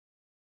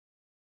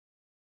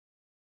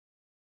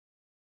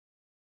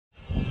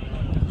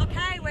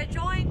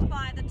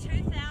by the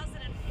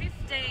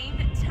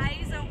 2015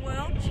 Tasar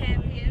World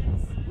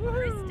Champions,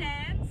 Chris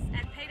Dance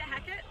and Peter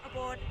Hackett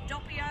aboard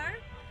Doppio,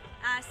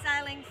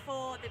 sailing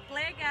for the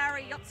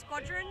Blairgowrie Yacht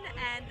Squadron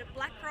and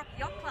Blackrock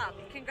Yacht Club.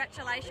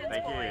 Congratulations,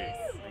 boys.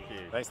 Thank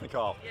you. Thanks,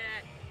 Nicole. Yeah.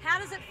 How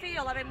does it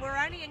feel? I mean, we're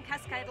only in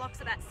Cascade Locks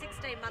about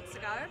 16 months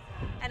ago,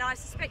 and I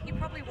suspect you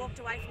probably walked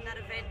away from that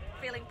event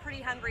feeling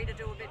pretty hungry to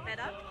do a bit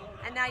better,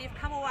 and now you've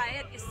come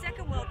away at your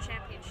second World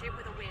Championship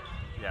with a win.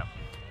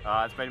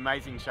 Yeah, it's been an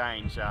amazing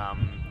change.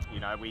 You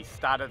know, we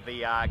started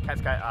the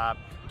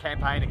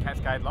campaign at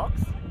Cascade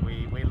Locks.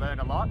 We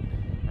learned a lot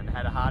and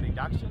had a hard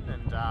induction,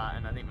 and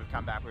I think we've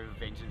come back with a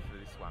vengeance for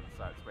this one,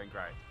 so it's been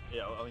great.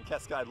 Yeah, I mean,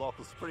 Cascade Lock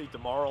was pretty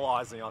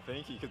demoralising, I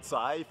think you could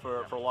say,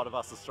 for a lot of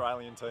us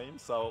Australian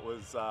teams. So it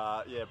was,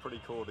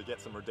 pretty cool to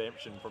get some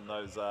redemption from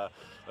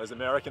those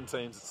American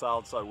teams that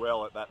sailed so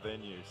well at that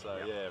venue. So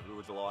yeah, we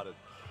were delighted.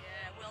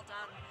 Yeah, well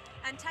done.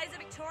 And Tasar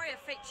Victoria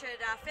featured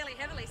fairly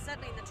heavily,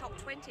 certainly in the top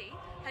 20.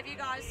 Have you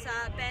guys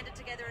banded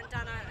together and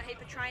done a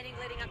heap of training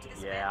leading up to this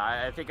event?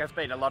 Yeah, I think that's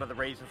been a lot of the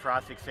reason for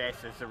our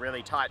success. It's a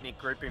really tight-knit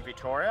group in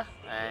Victoria,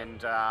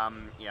 and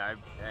you know,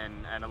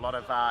 and a lot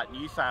of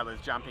new sailors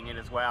jumping in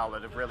as well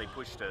that have really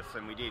pushed us.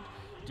 And we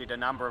did a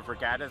number of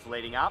regattas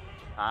leading up.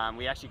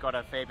 We actually got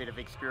a fair bit of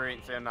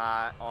experience on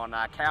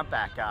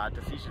countback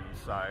decisions,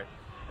 so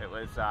it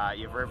was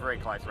very, very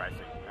close racing.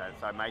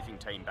 It's an amazing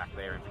team back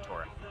there in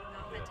Victoria.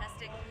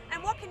 Fantastic.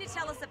 And what can you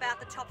tell us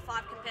about the top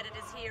 5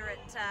 competitors here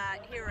at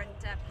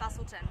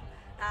Busselton?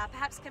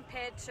 Perhaps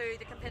compared to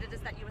the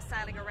competitors that you were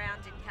sailing around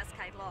in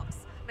Cascade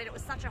Locks. I mean, it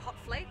was such a hot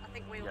fleet. I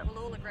think we will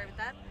all agree with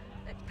that.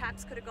 It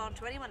perhaps could have gone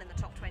to anyone in the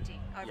top 20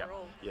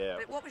 overall. Yeah.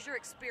 But what was your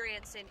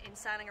experience in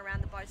sailing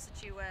around the boats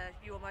that you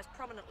were most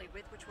prominently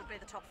with, which would be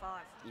the top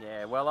 5?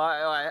 Yeah, well,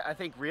 I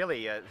think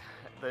really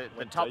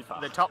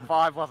the top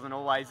 5 wasn't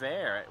always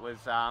there. It was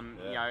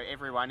you know,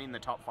 everyone in the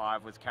top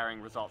 5 was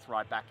carrying results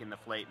right back in the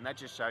fleet, and that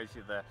just shows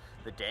you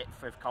the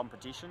depth of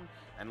competition.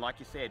 And like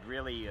you said,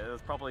 really, there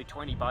was probably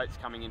 20 boats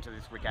coming into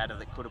this regatta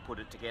that could have put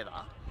it together.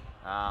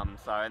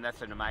 And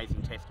that's an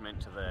amazing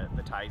testament to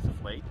the Tasar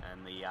fleet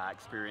and the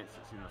experience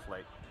that's in the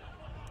fleet.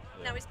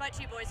 Yeah. Now, we spoke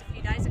to you boys a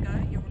few days ago,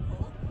 you'll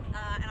recall,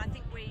 and I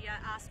think we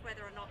asked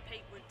whether or not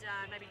Pete would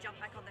maybe jump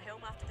back on the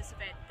helm after this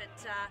event.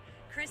 But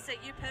Chris,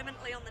 are you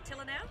permanently on the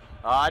tiller now?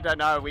 I don't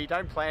know. We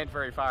don't plan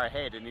very far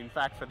ahead, and in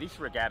fact for this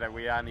regatta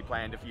we only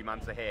planned a few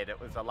months ahead. It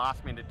was a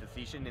last minute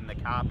decision in the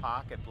car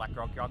park at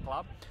Blackrock Yacht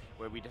Club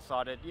where we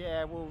decided,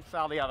 yeah, we'll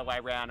sail the other way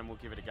around and we'll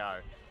give it a go.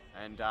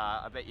 And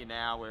I bet you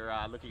now we're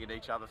looking at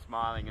each other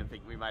smiling and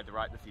think we made the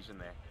right decision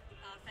there.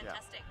 Oh,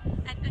 fantastic.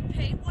 Yeah. And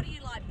Pete, what do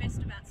you like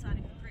best about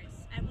sailing with Chris?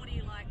 And what do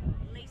you like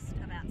least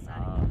about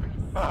sailing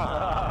with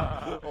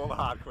Chris? All the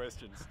hard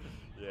questions.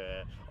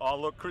 Yeah. Oh,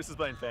 look, Chris has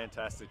been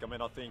fantastic. I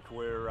mean, I think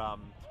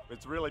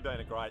it's really been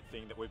a great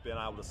thing that we've been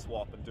able to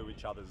swap and do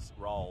each other's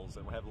roles,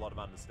 and we have a lot of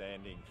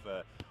understanding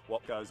for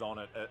what goes on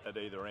at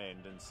either end.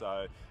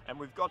 And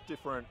we've got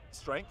different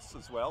strengths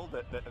as well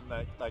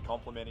and they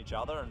complement each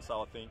other. And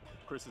so I think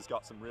Chris has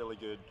got some really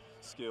good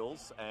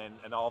skills,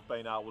 and I've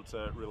been able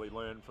to really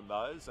learn from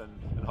those,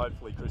 and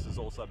hopefully Chris has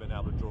also been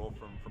able to draw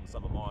from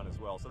some of mine as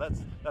well. So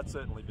that's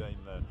certainly been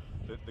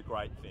the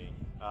great thing.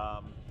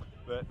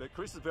 But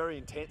Chris is a very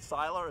intense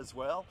sailor as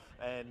well,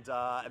 and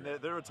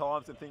there are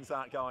times when things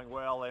aren't going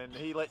well, and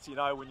he lets you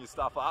know when you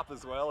stuff up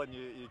as well, and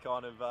you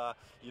kind of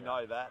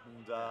know that,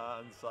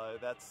 and so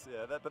that's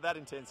but that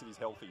intensity is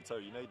healthy too.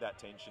 You need that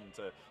tension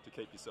to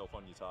keep yourself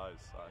on your toes.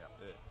 So,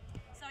 yeah.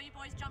 So are you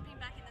boys jumping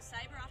back in the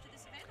Sabre after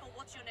this event, or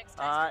what's your next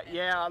taste event?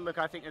 Yeah, look,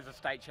 I think there's a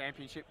state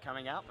championship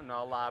coming up, and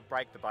I'll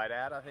break the boat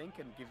out, I think,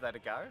 and give that a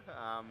go.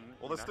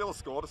 Well, there's still a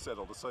score to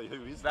settle to see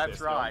who is the That's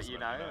best. Right, you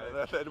know.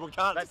 We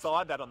can't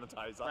decide that on the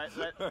Tasar.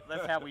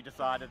 That's how we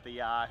decided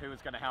who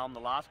was going to helm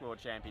the last World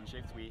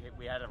Championships.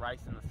 We had a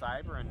race in the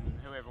Sabre, and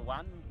whoever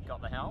won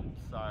got the helm.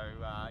 So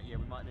we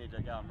might need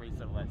to go and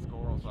resettle that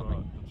score or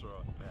something. That's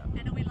right. Yeah.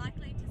 And are we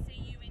likely to see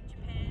you in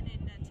Japan in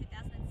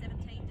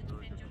 2017 to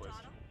defend your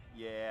title?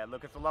 Yeah,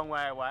 look, it's a long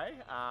way away,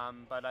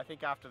 but I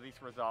think after this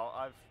result,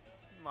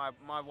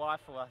 my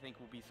wife will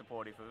be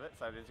supportive of it,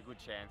 so there's a good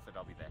chance that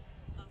I'll be there.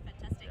 Oh,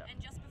 fantastic! Yeah. And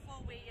just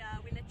before we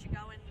let you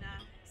go and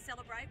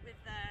celebrate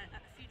with a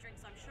few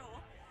drinks, I'm sure,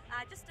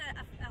 just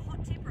a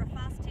hot tip or a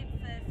fast tip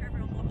for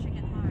everyone watching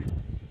at home.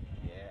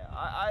 Yeah,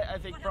 I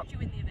think what helped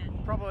you in the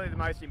event? Probably the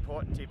most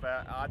important tip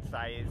I'd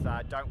say is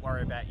don't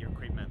worry about your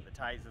equipment. The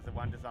Tasar's a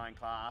one design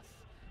class.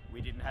 We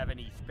didn't have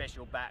any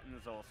special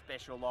battens or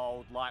special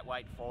old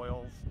lightweight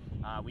foils.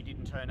 We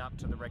didn't turn up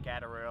to the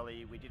regatta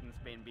early. We didn't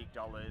spend big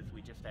dollars.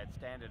 We just had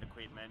standard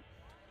equipment,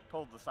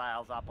 pulled the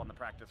sails up on the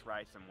practice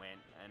race and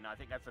went. And I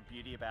think that's the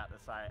beauty about the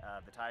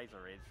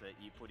Tasar is that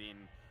you put in,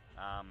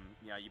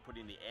 you put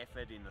in the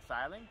effort in the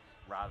sailing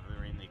rather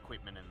than in the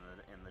equipment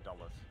and the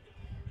dollars.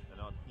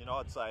 And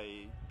I'd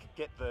say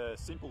get the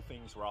simple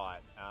things right.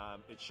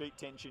 It's sheet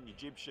tension, your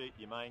jib sheet,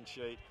 your main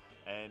sheet,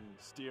 and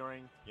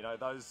steering.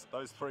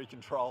 Those 3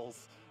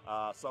 controls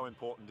are so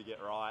important to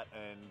get right,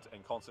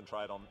 and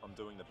concentrate on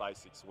doing the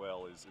basics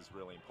well is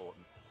really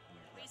important.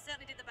 Well, you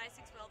certainly did the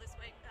basics well this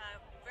week,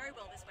 very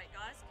well this week,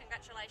 guys.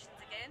 Congratulations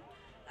again.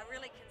 A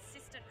really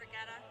consistent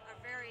regatta, a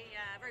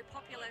very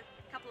popular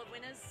couple of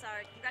winners. So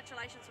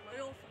congratulations from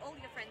all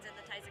your friends in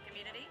the Taser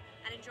community,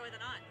 and enjoy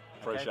the night.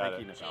 Appreciate thank it.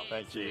 you, Nicole.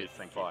 Thank you.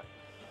 Thank you. Bye.